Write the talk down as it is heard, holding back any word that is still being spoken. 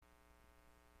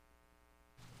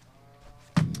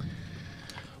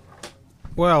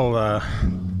Well,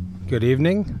 good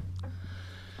evening,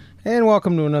 and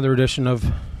welcome to another edition of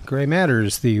Gray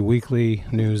Matters, the weekly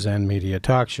news and media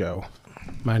talk show.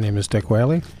 My name is Dick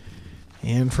Whaley.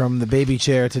 And from the baby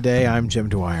chair today, I'm Jim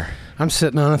Dwyer. I'm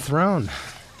sitting on a throne.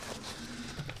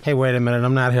 Hey, wait a minute,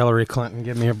 I'm not Hillary Clinton.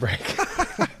 Give me a break.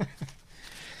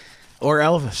 Or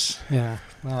Elvis. Yeah,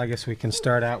 well, I guess we can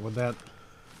start out with that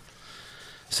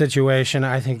situation.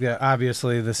 I think that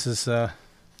obviously this is a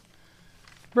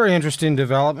very interesting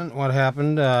development, what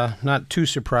happened. Not too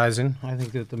surprising. I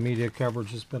think that the media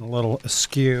coverage has been a little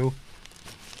askew.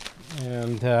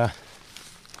 And I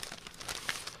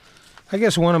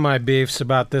guess one of my beefs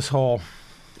about this whole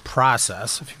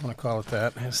process, if you want to call it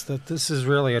that, is that this is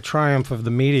really a triumph of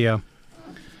the media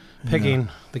picking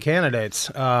the candidates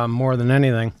more than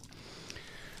anything.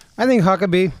 I think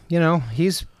Huckabee,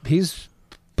 he's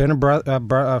been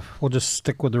we'll just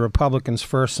stick with the Republicans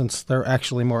first since they're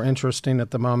actually more interesting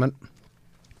at the moment.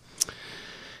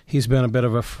 He's been a bit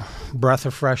of a breath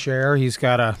of fresh air. He's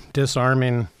got a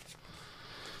disarming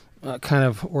kind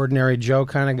of ordinary Joe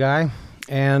kind of guy.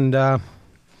 And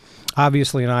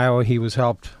obviously in Iowa he was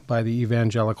helped by the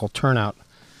evangelical turnout.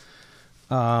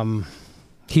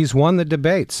 He's won the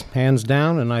debates, hands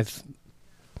down, and I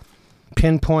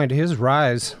pinpoint his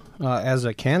rise as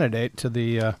a candidate to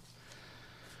the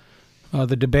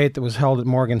debate that was held at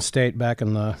Morgan State back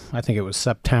in I think it was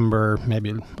September,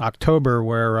 maybe October,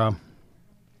 where it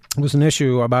was an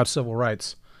issue about civil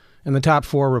rights. And the top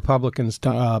four Republicans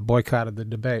boycotted the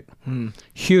debate.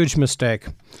 Huge mistake.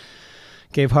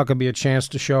 Gave Huckabee a chance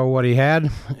to show what he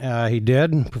had. He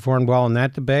did, performed well in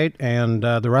that debate, and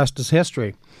the rest is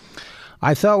history.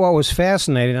 I thought what was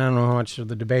fascinating, I don't know how much of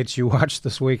the debates you watched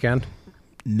this weekend.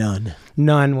 None.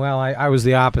 Well, I was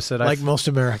the opposite. Like most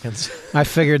Americans. I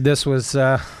figured this was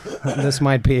this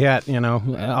might be it,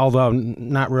 although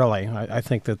not really. I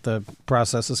think that the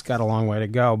process has got a long way to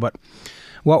go. But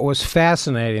what was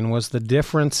fascinating was the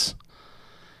difference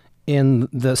in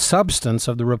the substance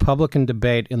of the Republican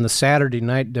debate in the Saturday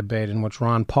night debate in which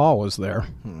Ron Paul was there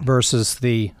versus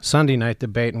the Sunday night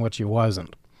debate in which he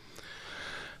wasn't.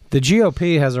 The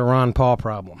GOP has a Ron Paul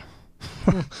problem.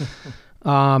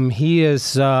 He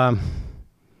is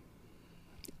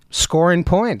scoring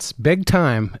points big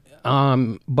time,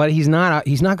 but he's not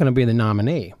going to be the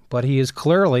nominee. But he is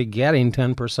clearly getting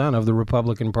 10% of the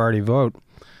Republican Party vote.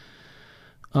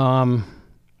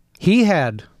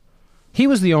 He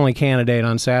was the only candidate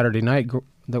on Saturday night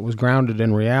that was grounded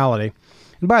in reality.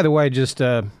 And by the way, just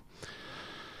a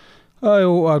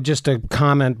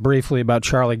comment briefly about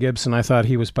Charlie Gibson. I thought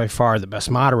he was by far the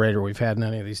best moderator we've had in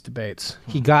any of these debates.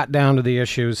 He got down to the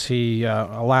issues. He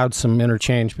allowed some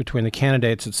interchange between the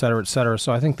candidates, et cetera, et cetera.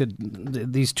 So I think that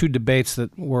these two debates that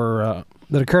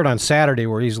occurred on Saturday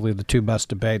were easily the two best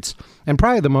debates and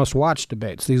probably the most watched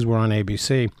debates. These were on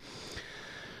ABC,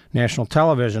 national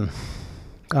television,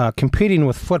 competing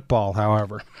with football,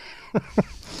 however.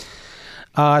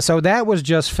 So that was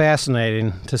just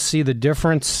fascinating to see the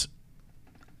difference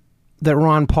that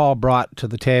Ron Paul brought to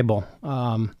the table.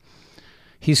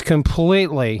 He's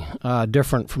completely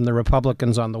different from the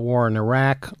Republicans on the war in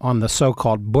Iraq, on the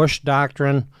so-called Bush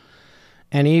doctrine,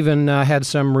 and even had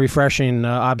some refreshing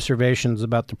observations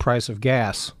about the price of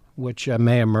gas, which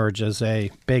may emerge as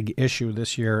a big issue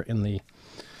this year in the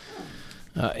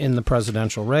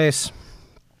presidential race.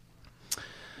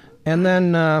 And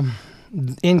then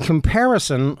in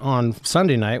comparison, on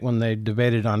Sunday night when they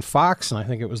debated on Fox, and I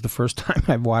think it was the first time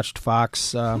I've watched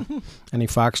Fox, any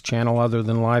Fox channel other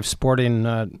than live sporting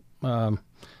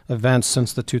events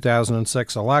since the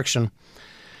 2006 election,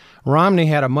 Romney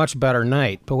had a much better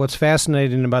night. But what's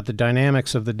fascinating about the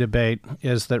dynamics of the debate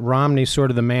is that Romney's sort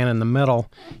of the man in the middle.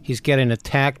 He's getting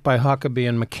attacked by Huckabee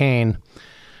and McCain.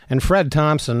 And Fred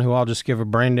Thompson, who I'll just give a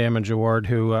brain damage award,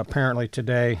 who apparently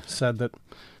today said that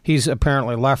he's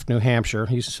apparently left New Hampshire.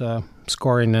 He's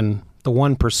scoring in the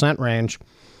 1% range,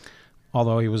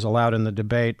 although he was allowed in the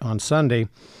debate on Sunday,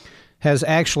 has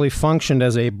actually functioned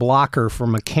as a blocker for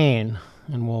McCain.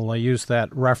 And we'll use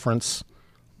that reference,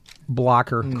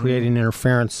 blocker, creating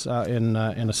interference, in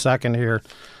a second here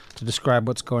to describe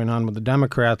what's going on with the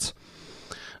Democrats.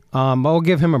 I'll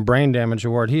give him a brain damage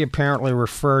award. He apparently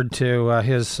referred to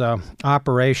his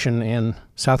operation in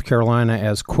South Carolina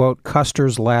as, quote,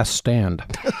 Custer's last stand.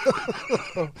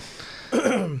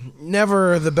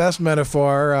 Never the best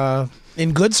metaphor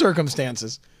in good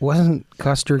circumstances. Wasn't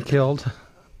Custer killed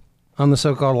on the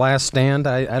so-called last stand?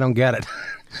 I don't get it.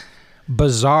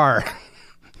 Bizarre.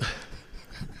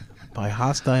 By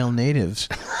hostile natives.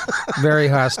 Very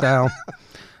hostile.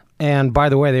 And by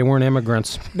the way, they weren't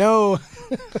immigrants. No.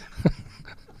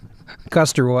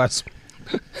 Custer was.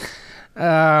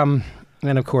 And,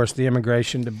 of course, the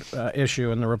immigration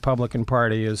issue in the Republican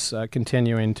Party is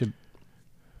continuing to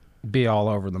be all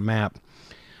over the map.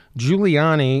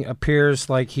 Giuliani appears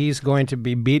like he's going to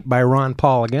be beat by Ron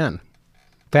Paul again.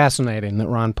 Fascinating that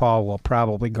Ron Paul will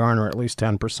probably garner at least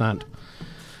 10%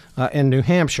 in New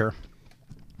Hampshire.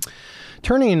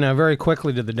 Turning very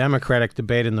quickly to the Democratic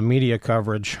debate and the media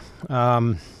coverage,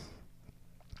 the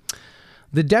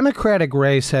Democratic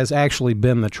race has actually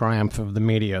been the triumph of the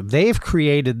media. They've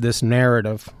created this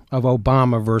narrative of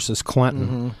Obama versus Clinton.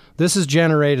 Mm-hmm. This has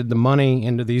generated the money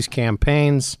into these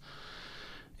campaigns.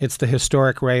 It's the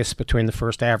historic race between the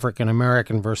first African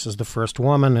American versus the first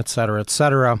woman, et cetera, et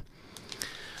cetera.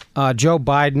 Joe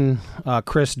Biden,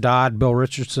 Chris Dodd, Bill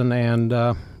Richardson, and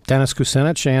Dennis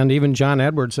Kucinich, and even John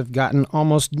Edwards have gotten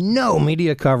almost no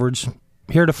media coverage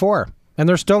heretofore. And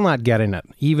they're still not getting it.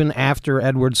 Even after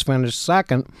Edwards finished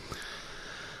second,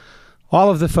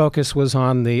 all of the focus was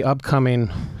on the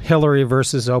upcoming Hillary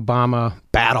versus Obama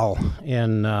battle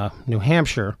in New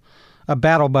Hampshire. A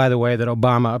battle, by the way, that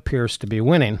Obama appears to be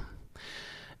winning.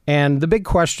 And the big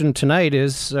question tonight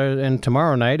is, and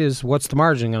tomorrow night, is what's the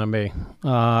margin going to be?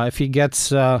 If he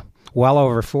gets well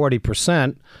over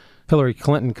 40%, Hillary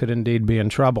Clinton could indeed be in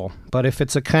trouble. But if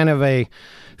it's a kind of a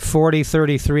 40,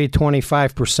 33,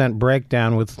 25%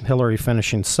 breakdown with Hillary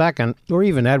finishing second, or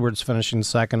even Edwards finishing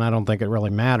second, I don't think it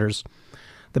really matters.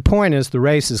 The point is the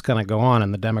race is going to go on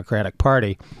in the Democratic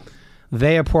Party.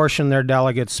 They apportion their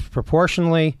delegates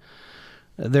proportionally.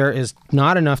 There is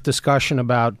not enough discussion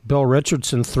about Bill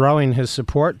Richardson throwing his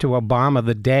support to Obama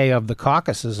the day of the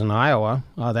caucuses in Iowa.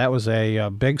 That was a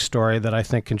big story that I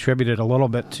think contributed a little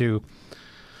bit to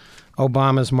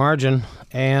Obama's margin.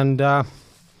 And,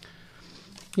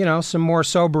 some more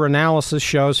sober analysis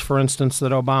shows, for instance,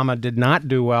 that Obama did not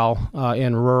do well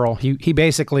in rural. He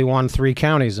basically won 3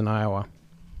 counties in Iowa.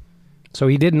 So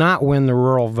he did not win the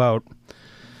rural vote.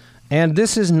 And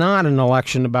this is not an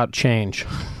election about change.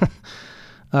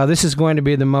 This is going to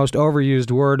be the most overused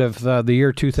word of the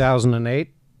year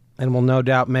 2008, and will no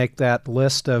doubt make that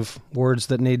list of words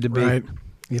that need to be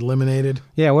eliminated.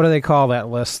 Yeah, what do they call that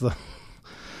list?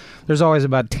 There's always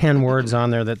about 10 words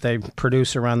on there that they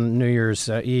produce around New Year's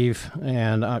Eve,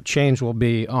 and change will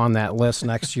be on that list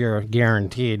next year,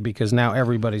 guaranteed, because now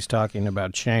everybody's talking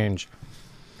about change.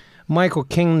 Michael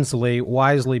Kingsley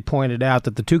wisely pointed out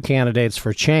that the 2 candidates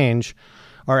for change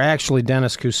are actually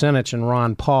Dennis Kucinich and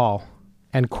Ron Paul.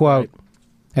 And, quote,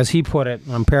 as he put it,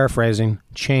 I'm paraphrasing,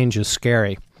 change is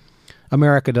scary.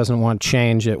 America doesn't want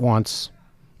change. It wants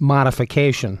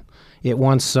modification. It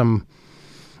wants some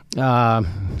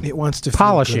it wants to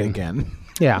polishing feel good again.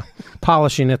 Yeah,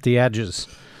 polishing at the edges.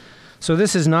 So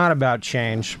this is not about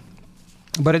change,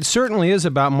 but it certainly is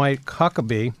about Mike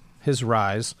Huckabee, his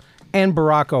rise, and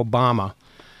Barack Obama.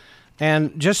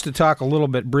 And just to talk a little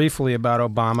bit briefly about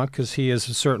Obama, because he is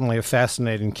certainly a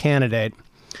fascinating candidate,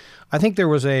 I think there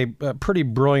was a pretty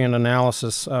brilliant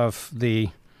analysis of the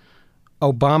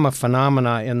Obama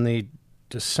phenomena in the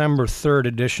December 3rd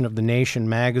edition of The Nation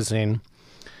magazine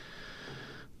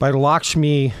by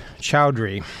Lakshmi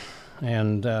Chowdhury,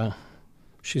 and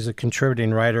she's a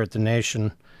contributing writer at The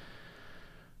Nation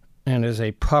and is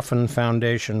a Puffin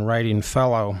Foundation writing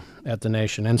fellow at the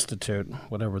Nation Institute,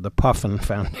 whatever the Puffin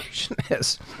Foundation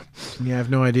is. Yeah, I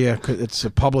have no idea. It's a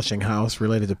publishing house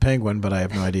related to Penguin, but I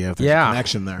have no idea if there's a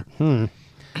connection there.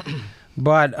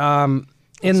 But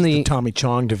in the Tommy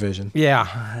Chong division.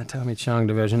 Yeah, Tommy Chong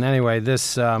division. Anyway,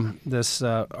 this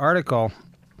article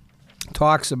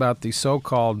talks about the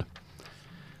so-called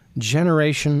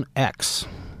Generation X.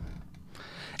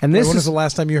 And this when was the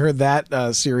last time you heard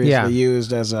that seriously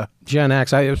used as a Gen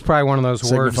X? It was probably one of those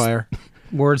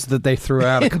words that they threw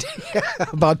out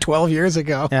about 12 years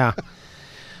ago. Yeah.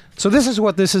 So this is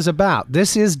what this is about.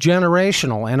 This is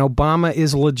generational, and Obama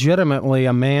is legitimately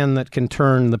a man that can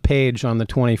turn the page on the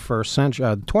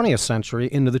 20th century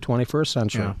into the 21st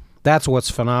century. Yeah. That's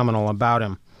what's phenomenal about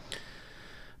him.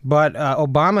 But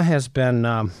Obama has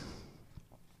been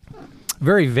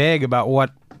very vague about what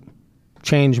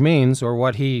change means or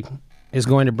what he is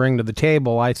going to bring to the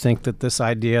table. I think that this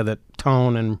idea that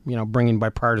tone and bringing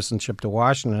bipartisanship to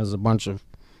Washington is a bunch of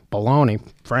baloney,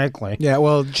 frankly. Yeah,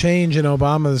 well, change in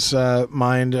Obama's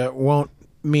mind won't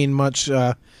mean much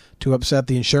to upset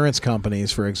the insurance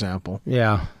companies, for example.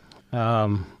 Yeah,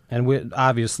 and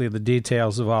obviously the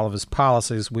details of all of his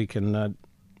policies we can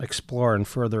explore in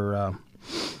further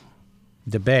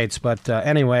debates. But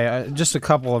anyway, just a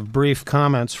couple of brief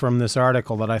comments from this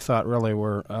article that I thought really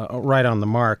were right on the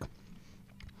mark.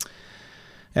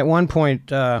 At one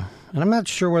point, and I'm not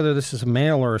sure whether this is a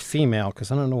male or a female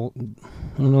because I don't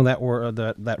know that word,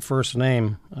 that first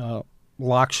name.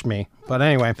 Lakshmi. But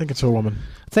anyway, I think it's a woman.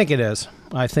 I think it is.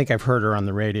 I think I've heard her on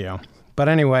the radio. But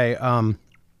anyway,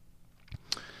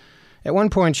 at one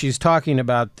point she's talking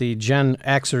about the Gen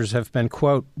Xers have been,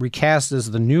 quote, recast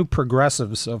as the new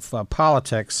progressives of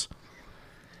politics.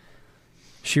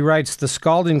 She writes, the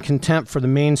scalding contempt for the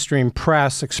mainstream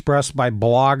press expressed by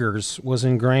bloggers was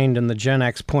ingrained in the Gen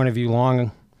X point of view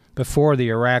long before the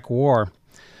Iraq War.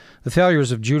 The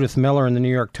failures of Judith Miller in the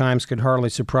New York Times could hardly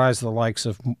surprise the likes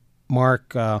of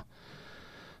Mark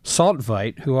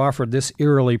Saltveit, who offered this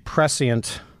eerily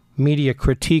prescient media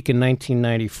critique in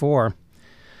 1994.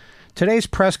 Today's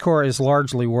press corps is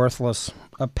largely worthless,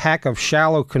 a pack of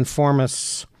shallow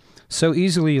conformists so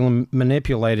easily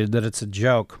manipulated that it's a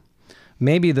joke.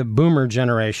 Maybe the boomer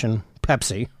generation,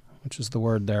 Pepsi, which is the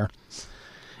word there,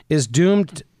 is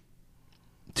doomed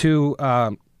to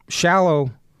shallow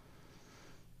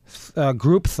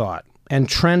group thought and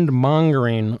trend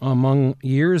mongering among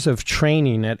years of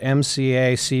training at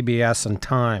MCA, CBS, and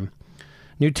Time.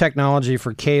 New technology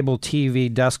for cable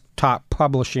TV, desktop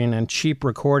publishing, and cheap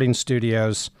recording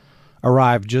studios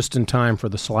arrived just in time for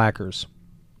the slackers.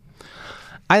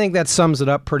 I think that sums it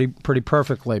up pretty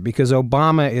perfectly, because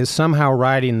Obama is somehow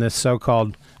riding this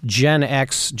so-called Gen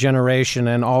X generation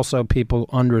and also people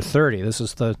under 30. This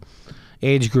is the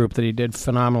age group that he did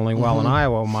phenomenally well in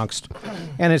Iowa amongst.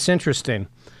 And it's interesting.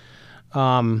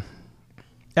 Xers,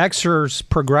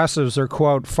 progressives, are,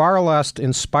 quote, far less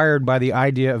inspired by the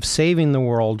idea of saving the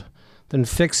world than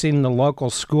fixing the local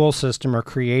school system or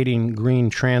creating green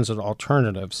transit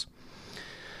alternatives.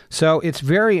 So it's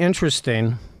very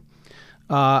interesting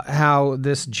how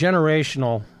this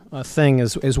generational thing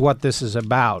is what this is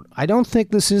about. I don't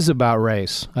think this is about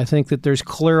race. I think that there's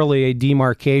clearly a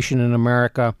demarcation in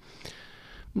America.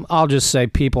 I'll just say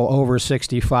people over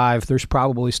 65, there's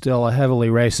probably still a heavily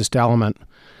racist element.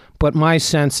 But my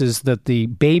sense is that the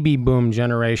baby boom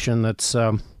generation that's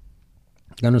going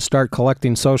to start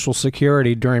collecting Social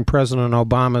Security during President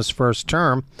Obama's first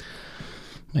term,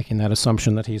 making that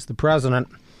assumption that he's the president,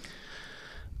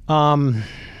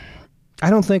 I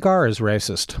don't think are as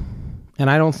racist. And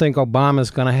I don't think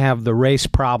Obama's going to have the race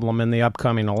problem in the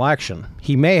upcoming election.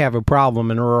 He may have a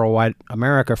problem in rural white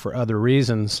America for other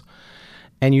reasons.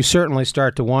 And you certainly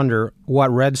start to wonder what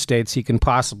red states he can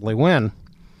possibly win.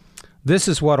 This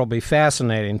is what will be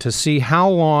fascinating, to see how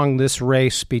long this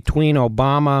race between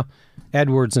Obama,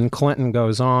 Edwards, and Clinton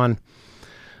goes on.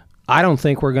 I don't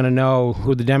think we're going to know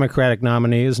who the Democratic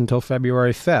nominee is until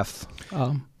February 5th.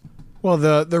 Well,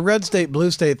 the red state, blue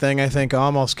state thing, I think,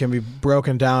 almost can be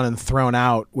broken down and thrown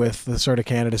out with the sort of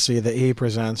candidacy that he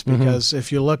presents. Because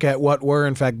if you look at what were,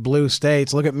 in fact, blue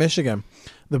states, look at Michigan.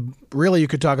 Really, you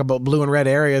could talk about blue and red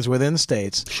areas within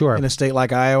states. Sure. In a state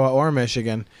like Iowa or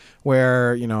Michigan,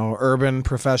 where, urban,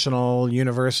 professional,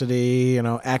 university,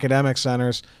 academic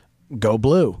centers go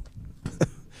blue.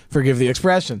 Forgive the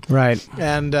expression. Right.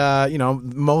 And,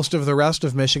 most of the rest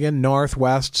of Michigan, north,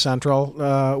 west, central,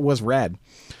 was red.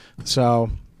 So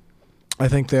I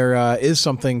think there is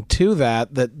something to that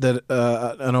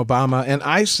an Obama, and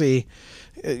I see,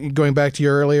 going back to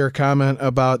your earlier comment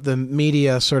about the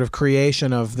media sort of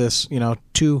creation of this,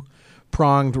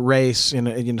 two-pronged race to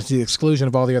the exclusion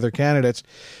of all the other candidates,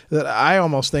 that I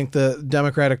almost think the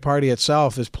Democratic Party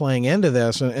itself is playing into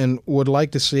this and would like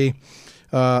to see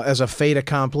as a fait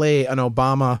accompli an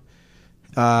Obama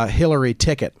Hillary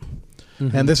ticket.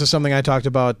 And this is something I talked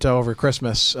about over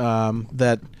Christmas,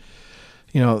 that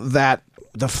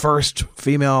the first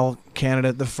female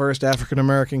candidate, the first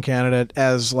African-American candidate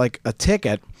as like a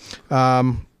ticket,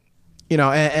 and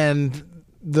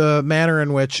the manner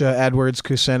in which Edwards,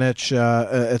 Kucinich,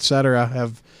 et cetera,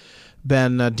 have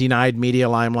been denied media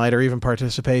limelight or even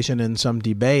participation in some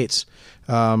debates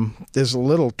is a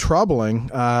little troubling.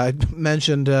 I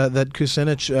mentioned that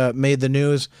Kucinich made the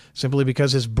news simply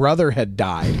because his brother had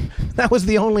died. That was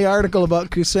the only article about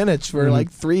Kucinich for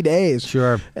like 3 days.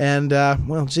 Sure. And,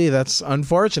 that's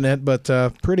unfortunate, but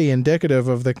pretty indicative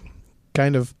of the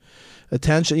kind of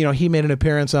attention. He made an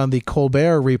appearance on the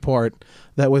Colbert Report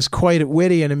that was quite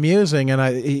witty and amusing,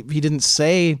 and he didn't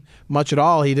say much at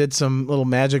all. He did some little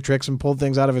magic tricks and pulled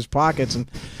things out of his pockets. And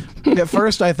at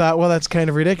first I thought, well, that's kind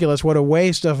of ridiculous. What a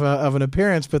waste of an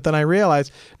appearance. But then I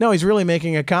realized, no, he's really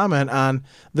making a comment on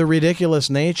the ridiculous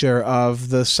nature of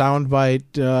the soundbite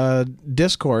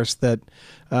discourse that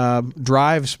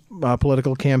drives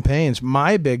political campaigns.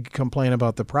 My big complaint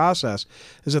about the process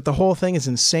is that the whole thing is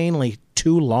insanely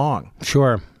too long.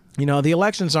 Sure. The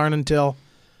elections aren't until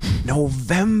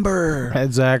November.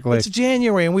 Exactly. It's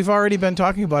January, and we've already been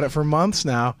talking about it for months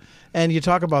now. And you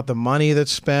talk about the money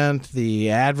that's spent, the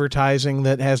advertising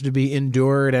that has to be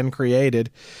endured and created.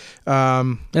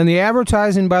 And the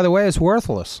advertising, by the way, is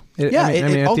worthless. It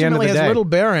ultimately has little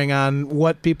bearing on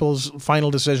what people's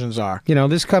final decisions are. You know,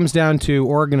 this comes down to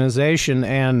organization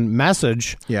and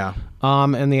message. Yeah.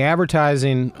 And the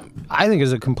advertising, I think,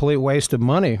 is a complete waste of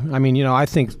money. I mean, you know, I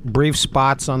think brief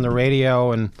spots on the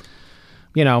radio and,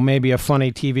 you know, maybe a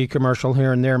funny TV commercial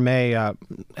here and there may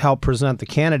help present the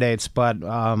candidates. But,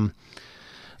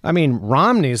 I mean,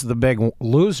 Romney's the big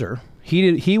loser.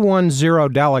 He won 0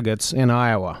 delegates in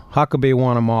Iowa. Huckabee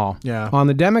won them all. Yeah. On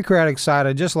the Democratic side,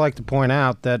 I'd just like to point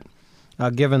out that,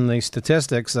 given the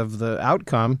statistics of the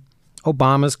outcome,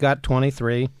 Obama's got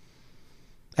 23,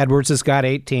 Edwards has got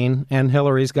 18, and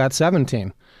Hillary's got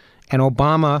 17. And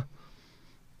Obama,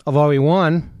 although he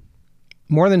won,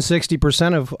 more than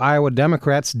 60% of Iowa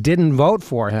Democrats didn't vote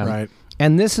for him. Right.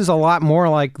 And this is a lot more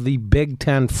like the Big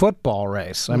Ten football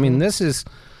race. I mean, this is,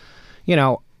 you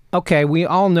know, okay, we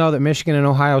all know that Michigan and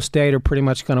Ohio State are pretty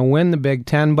much going to win the Big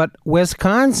Ten, but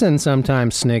Wisconsin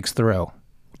sometimes sneaks through.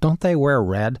 Don't they wear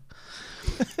red?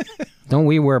 Don't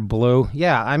we wear blue?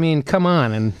 Yeah, I mean, come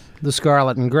on, and the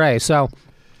scarlet and gray. So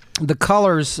the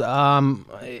colors,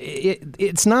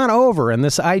 it's not over. And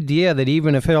this idea that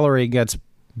even if Hillary gets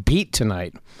beat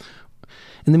tonight,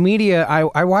 in the media,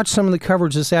 I watched some of the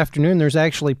coverage this afternoon. There's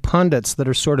actually pundits that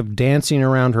are sort of dancing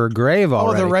around her grave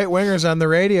already. Oh, the right-wingers on the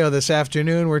radio this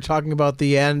afternoon were talking about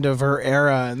the end of her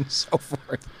era and so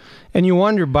forth. And you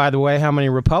wonder, by the way, how many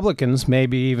Republicans may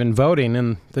be even voting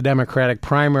in the Democratic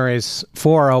primaries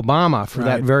for Obama for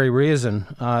that very reason.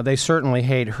 They certainly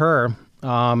hate her.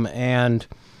 And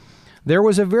there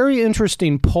was a very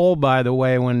interesting poll, by the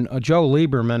way, when Joe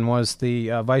Lieberman was the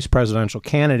vice presidential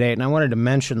candidate, and I wanted to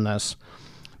mention this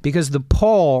because the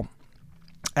poll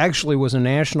actually was a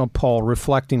national poll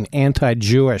reflecting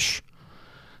anti-Jewish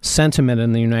sentiment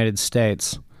in the United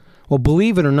States. Well,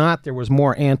 believe it or not, there was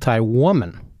more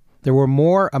anti-woman. There were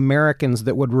more Americans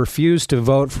that would refuse to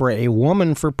vote for a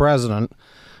woman for president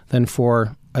than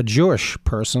for a Jewish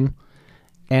person,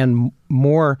 and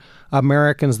more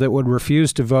Americans that would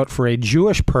refuse to vote for a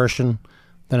Jewish person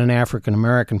than an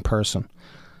African-American person.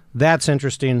 That's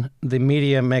interesting. The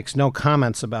media makes no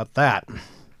comments about that.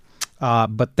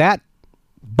 But that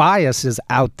bias is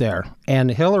out there, and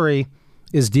Hillary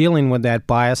is dealing with that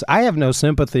bias. I have no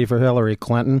sympathy for Hillary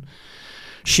Clinton.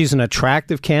 She's an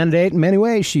attractive candidate in many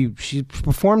ways. She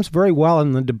performs very well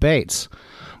in the debates.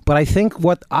 But I think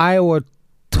what Iowa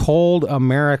told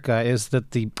America is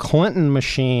that the Clinton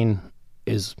machine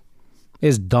is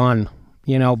done.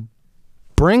 You know,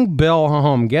 bring Bill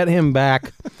home, get him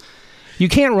back. You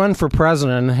can't run for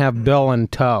president and have Bill in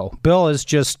tow. Bill is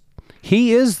just,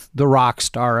 he is the rock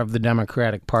star of the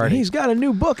Democratic Party. And he's got a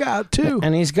new book out, too.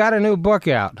 And he's got a new book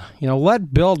out. You know,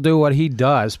 let Bill do what he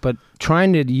does, but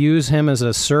trying to use him as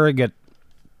a surrogate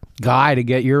guy to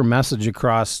get your message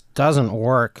across doesn't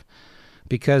work,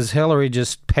 because Hillary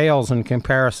just pales in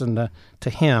comparison to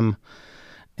him.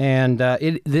 And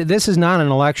this is not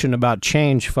an election about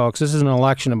change, folks. This is an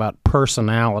election about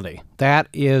personality. That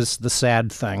is the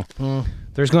sad thing.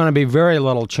 There's going to be very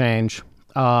little change.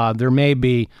 There may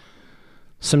be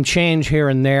some change here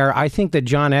and there. I think that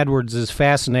John Edwards is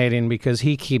fascinating because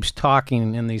he keeps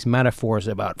talking in these metaphors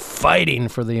about fighting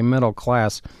for the middle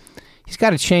class. He's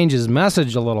got to change his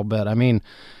message a little bit. I mean,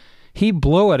 he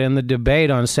blew it in the debate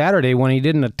on Saturday when he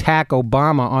didn't attack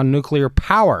Obama on nuclear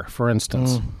power, for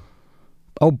instance.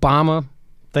 Obama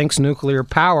thinks nuclear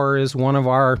power is one of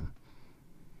our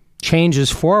changes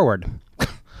forward.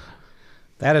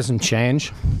 That isn't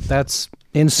change. That's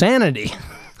insanity.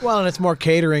 Well, and it's more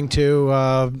catering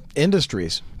to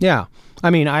industries. Yeah. I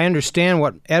mean, I understand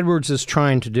what Edwards is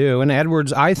trying to do, and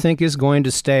Edwards, I think, is going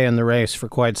to stay in the race for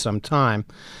quite some time.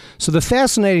 So the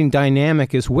fascinating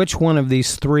dynamic is which one of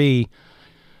these three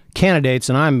candidates,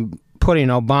 and I'm putting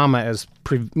Obama as,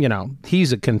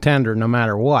 he's a contender no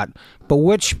matter what, but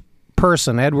which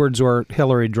person, Edwards or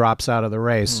Hillary, drops out of the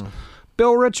race.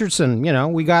 Bill Richardson,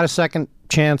 we got a second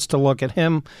chance to look at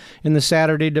him in the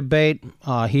Saturday debate.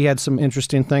 He had some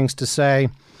interesting things to say,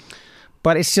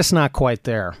 but it's just not quite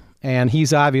there. And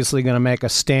he's obviously going to make a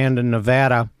stand in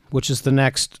Nevada, which is the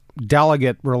next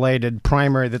delegate-related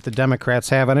primary that the Democrats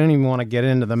have. I don't even want to get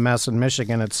into the mess in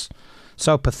Michigan. It's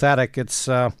so pathetic. It's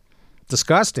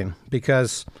disgusting,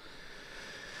 because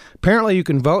apparently you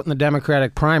can vote in the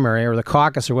Democratic primary or the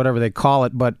caucus or whatever they call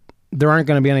it, but there aren't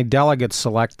going to be any delegates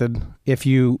selected. If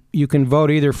you can vote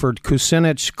either for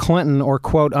Kucinich, Clinton, or,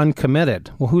 quote, uncommitted.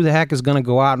 Well, who the heck is going to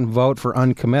go out and vote for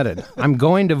uncommitted? I'm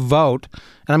going to vote,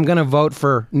 and I'm going to vote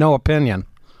for no opinion.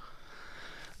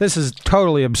 This is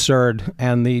totally absurd,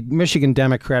 and the Michigan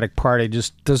Democratic Party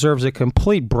just deserves a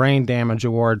complete brain damage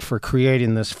award for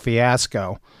creating this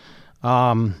fiasco.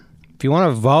 If you want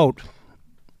to vote,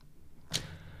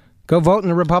 go vote in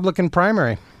the Republican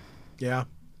primary. Yeah.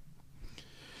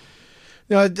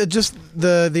 Just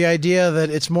the idea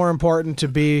that it's more important to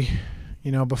be,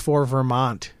 before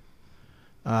Vermont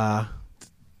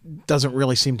doesn't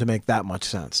really seem to make that much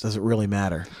sense. Doesn't really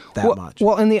matter that much.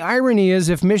 Well, and the irony is,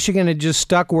 if Michigan had just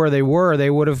stuck where they were,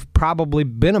 they would have probably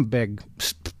been a big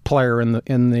player in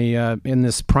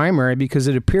this primary, because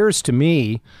it appears to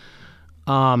me,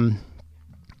 obviously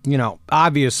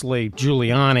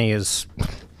Giuliani is.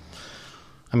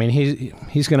 I mean,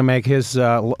 he's going to make his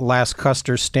last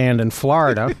Custer stand in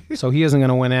Florida, so he isn't going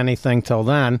to win anything till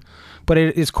then. But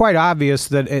it's quite obvious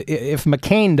that if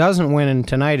McCain doesn't win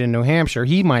tonight in New Hampshire,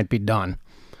 he might be done.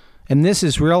 And this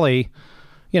is really,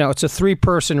 it's a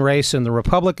three-person race in the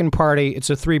Republican Party.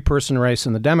 It's a three-person race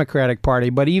in the Democratic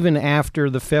Party. But even after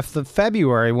the 5th of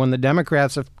February, when the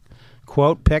Democrats have,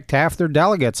 quote, picked half their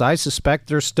delegates, I suspect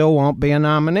there still won't be a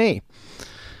nominee.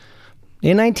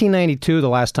 In 1992, the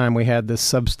last time we had this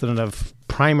substantive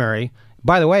primary,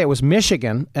 by the way, it was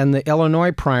Michigan and the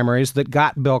Illinois primaries that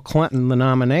got Bill Clinton the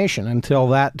nomination. Until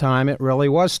that time, it really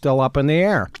was still up in the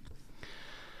air.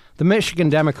 The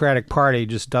Michigan Democratic Party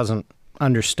just doesn't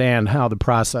understand how the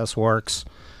process works.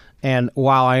 And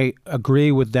while I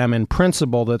agree with them in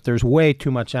principle that there's way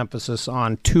too much emphasis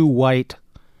on two white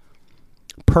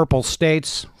purple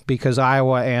states, because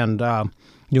Iowa and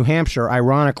New Hampshire,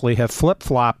 ironically, have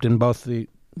flip-flopped in both the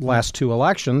last two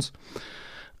elections.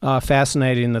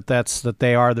 Fascinating that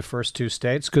they are the first two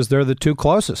states, because they're the two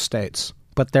closest states.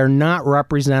 But they're not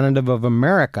representative of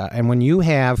America. And when you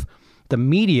have the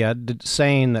media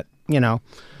saying that,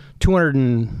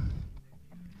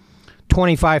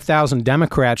 225,000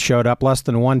 Democrats showed up, less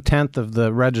than 1/10 of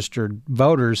the registered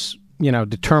voters,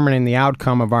 determining the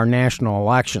outcome of our national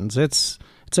elections, it's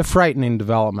a frightening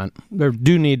development. There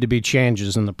do need to be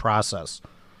changes in the process.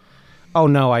 Oh,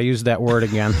 no, I used that word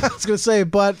again. I was going to say,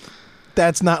 but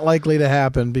that's not likely to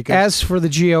happen. Because as for the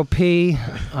GOP,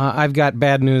 I've got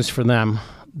bad news for them.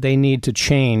 They need to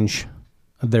change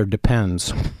their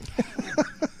depends.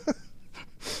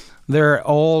 They're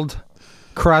old,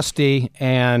 crusty,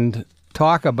 and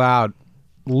talk about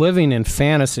living in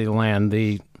fantasy land.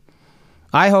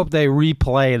 I hope they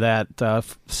replay that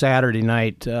Saturday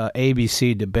night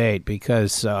ABC debate,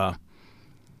 because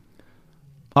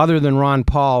other than Ron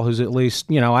Paul, who's at least,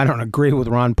 I don't agree with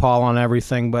Ron Paul on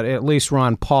everything, but at least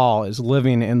Ron Paul is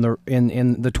living in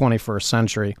the 21st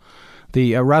century.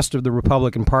 The rest of the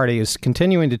Republican Party is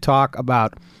continuing to talk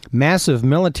about massive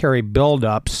military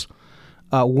buildups,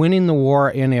 winning the war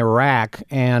in Iraq,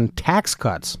 and tax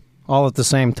cuts all at the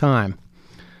same time.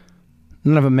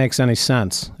 None of it makes any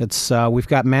sense. We've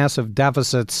got massive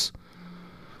deficits.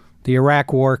 The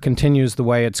Iraq war continues the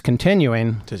way it's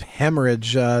continuing. To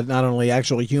hemorrhage not only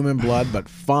actual human blood, but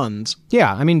funds.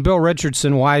 Yeah, I mean, Bill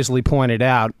Richardson wisely pointed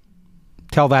out,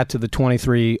 tell that to the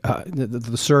 23,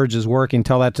 the surge is working,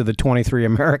 tell that to the 23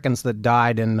 Americans that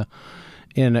died in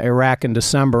Iraq in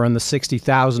December, and the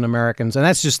 60,000 Americans. And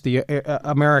that's just the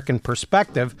American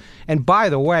perspective. And by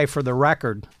the way, for the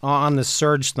record, on this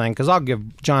surge thing, because I'll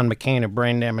give John McCain a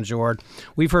brain damage award,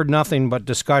 we've heard nothing but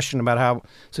discussion about how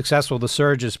successful the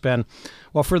surge has been.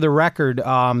 Well, for the record,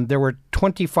 there were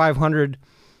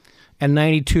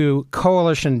 2,592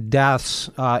 coalition deaths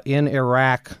in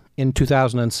Iraq in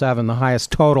 2007, the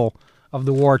highest total of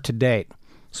the war to date.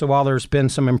 So while there's been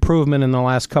some improvement in the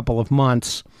last couple of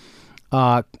months,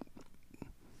 the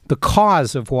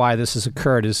cause of why this has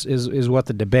occurred is what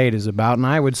the debate is about, and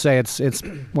I would say it's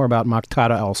more about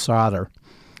Muqtada al-Sadr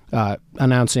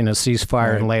announcing a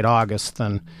ceasefire in late August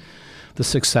than the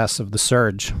success of the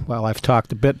surge. Well, I've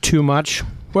talked a bit too much.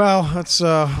 Well, that's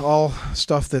all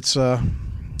stuff that's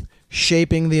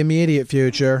shaping the immediate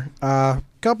future. A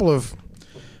couple of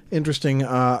interesting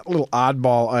little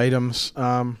oddball items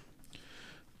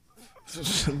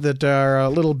that are a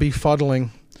little befuddling.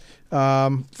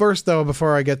 First, though,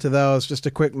 before I get to those, just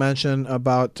a quick mention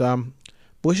about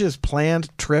Bush's planned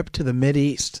trip to the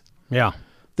Mideast. Yeah.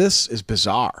 This is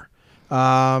bizarre.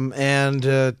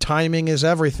 And timing is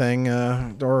everything.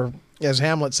 Or, as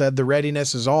Hamlet said, the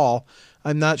readiness is all.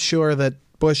 I'm not sure that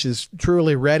Bush is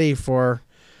truly ready for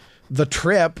the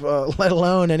trip, let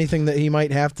alone anything that he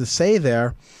might have to say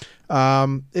there.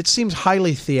 It seems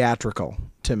highly theatrical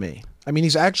to me. I mean,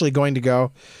 he's actually going to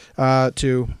go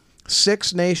to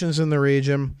 6 nations in the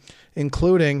region,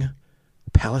 including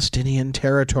Palestinian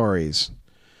territories,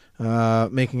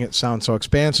 making it sound so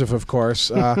expansive, of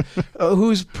course.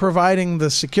 Who's providing the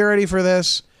security for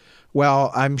this?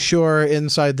 Well, I'm sure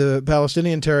inside the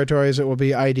Palestinian territories it will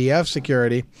be IDF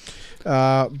security.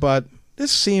 But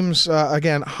this seems,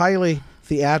 again, highly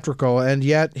theatrical, and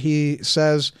yet he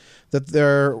says that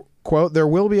there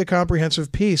will be a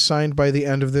comprehensive peace signed by the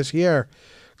end of this year,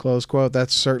 close quote.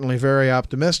 That's certainly very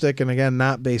optimistic, and again,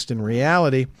 not based in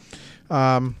reality.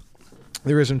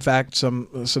 There is, in fact,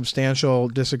 some substantial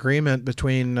disagreement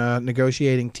between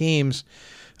negotiating teams.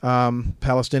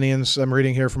 Palestinians, I'm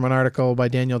reading here from an article by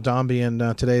Daniel Dombey in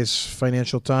today's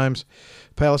Financial Times.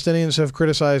 Palestinians have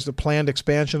criticized the planned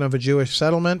expansion of a Jewish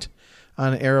settlement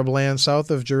on Arab land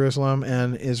south of Jerusalem,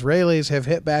 and Israelis have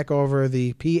hit back over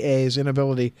the PA's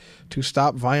inability to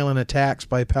stop violent attacks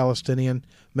by Palestinian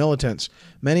militants,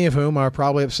 many of whom are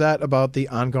probably upset about the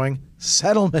ongoing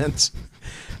settlements.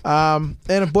 And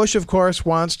Bush, of course,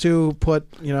 wants to put,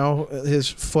 his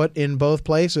foot in both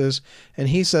places, and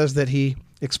he says that he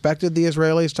expected the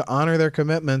Israelis to honor their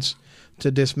commitments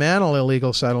to dismantle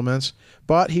illegal settlements,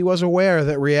 but he was aware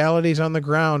that realities on the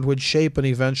ground would shape an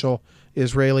eventual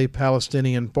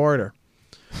Israeli-Palestinian border.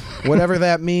 Whatever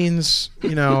that means,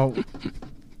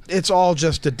 it's all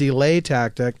just a delay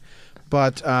tactic.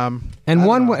 But just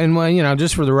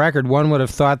for the record, one would have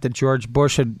thought that George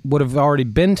Bush would have already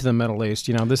been to the Middle East.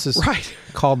 This is right.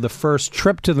 Called the first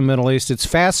trip to the Middle East. It's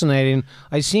fascinating.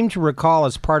 I seem to recall,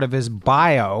 as part of his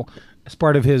bio, as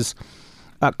part of his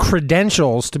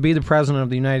credentials to be the president of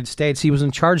the United States, he was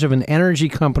in charge of an energy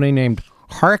company named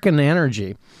Harken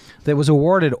Energy that was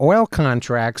awarded oil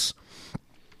contracts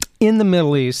in the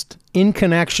Middle East in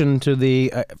connection to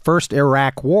the first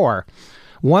Iraq War.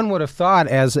 One would have thought,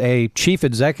 as a chief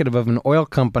executive of an oil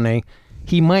company,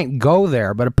 he might go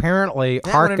there, but apparently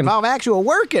that would involve actual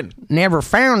working. Never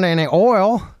found any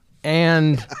oil,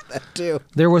 and that too.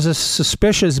 There was a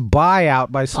suspicious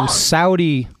buyout by some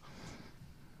Saudi,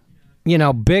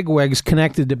 bigwigs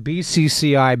connected to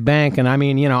BCCI Bank, and I'm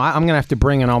going to have to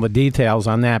bring in all the details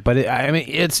on that, but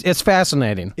it's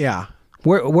fascinating. Yeah.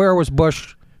 Where was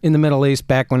Bush in the Middle East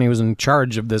back when he was in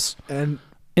charge of this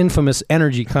infamous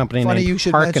energy company named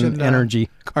Harken Energy?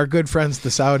 Our good friends, the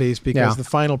Saudis, because the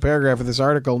final paragraph of this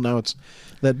article notes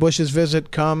that Bush's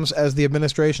visit comes as the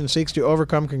administration seeks to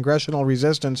overcome congressional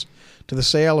resistance to the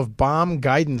sale of bomb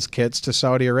guidance kits to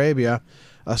Saudi Arabia,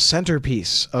 a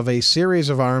centerpiece of a series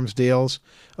of arms deals,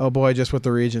 oh boy, just what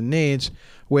the region needs,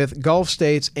 with Gulf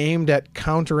states aimed at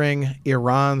countering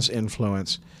Iran's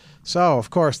influence. So,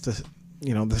 of course, the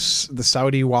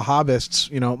Saudi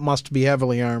Wahhabists, must be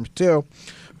heavily armed too.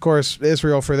 Of course,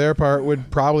 Israel, for their part, would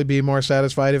probably be more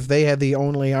satisfied if they had the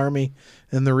only army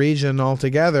in the region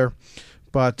altogether.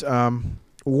 But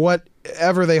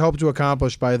whatever they hope to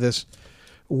accomplish by this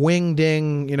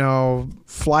wing-ding,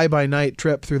 fly-by-night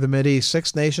trip through the Mideast,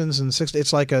 6 nations and 6,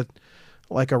 it's like a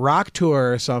rock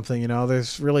tour or something.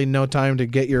 There's really no time to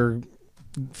get your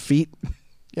feet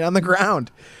on the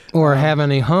ground or have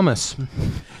any hummus.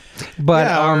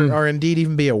 But or indeed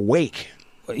even be awake.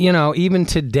 Even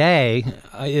today,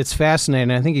 it's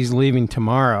fascinating. I think he's leaving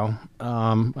tomorrow.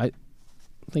 I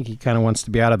think he kind of wants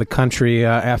to be out of the country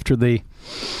after the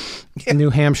New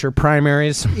Hampshire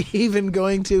primaries. Even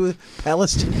going to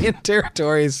Palestinian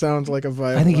territories sounds like a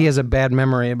vibe. I think he has a bad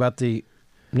memory about the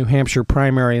New Hampshire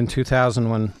primary in 2000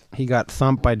 when he got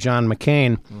thumped by John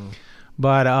McCain.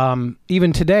 But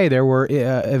even today, there were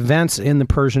events in the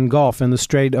Persian Gulf, in the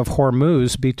Strait of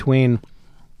Hormuz, between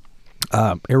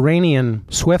Iranian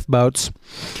swift boats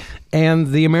and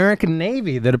the American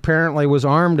Navy that apparently was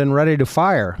armed and ready to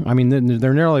fire. I mean,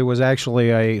 there nearly was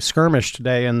actually a skirmish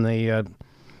today in the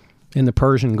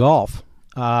Persian Gulf.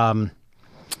 So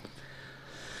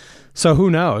who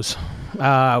knows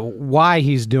why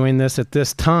he's doing this at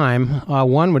this time?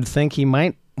 One would think he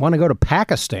might want to go to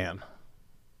Pakistan.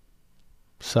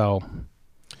 So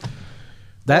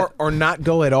that or not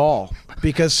go at all,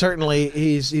 because certainly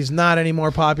he's not any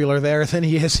more popular there than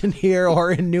he is in here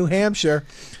or in New Hampshire,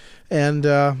 and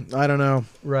I don't know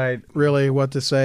really what to say.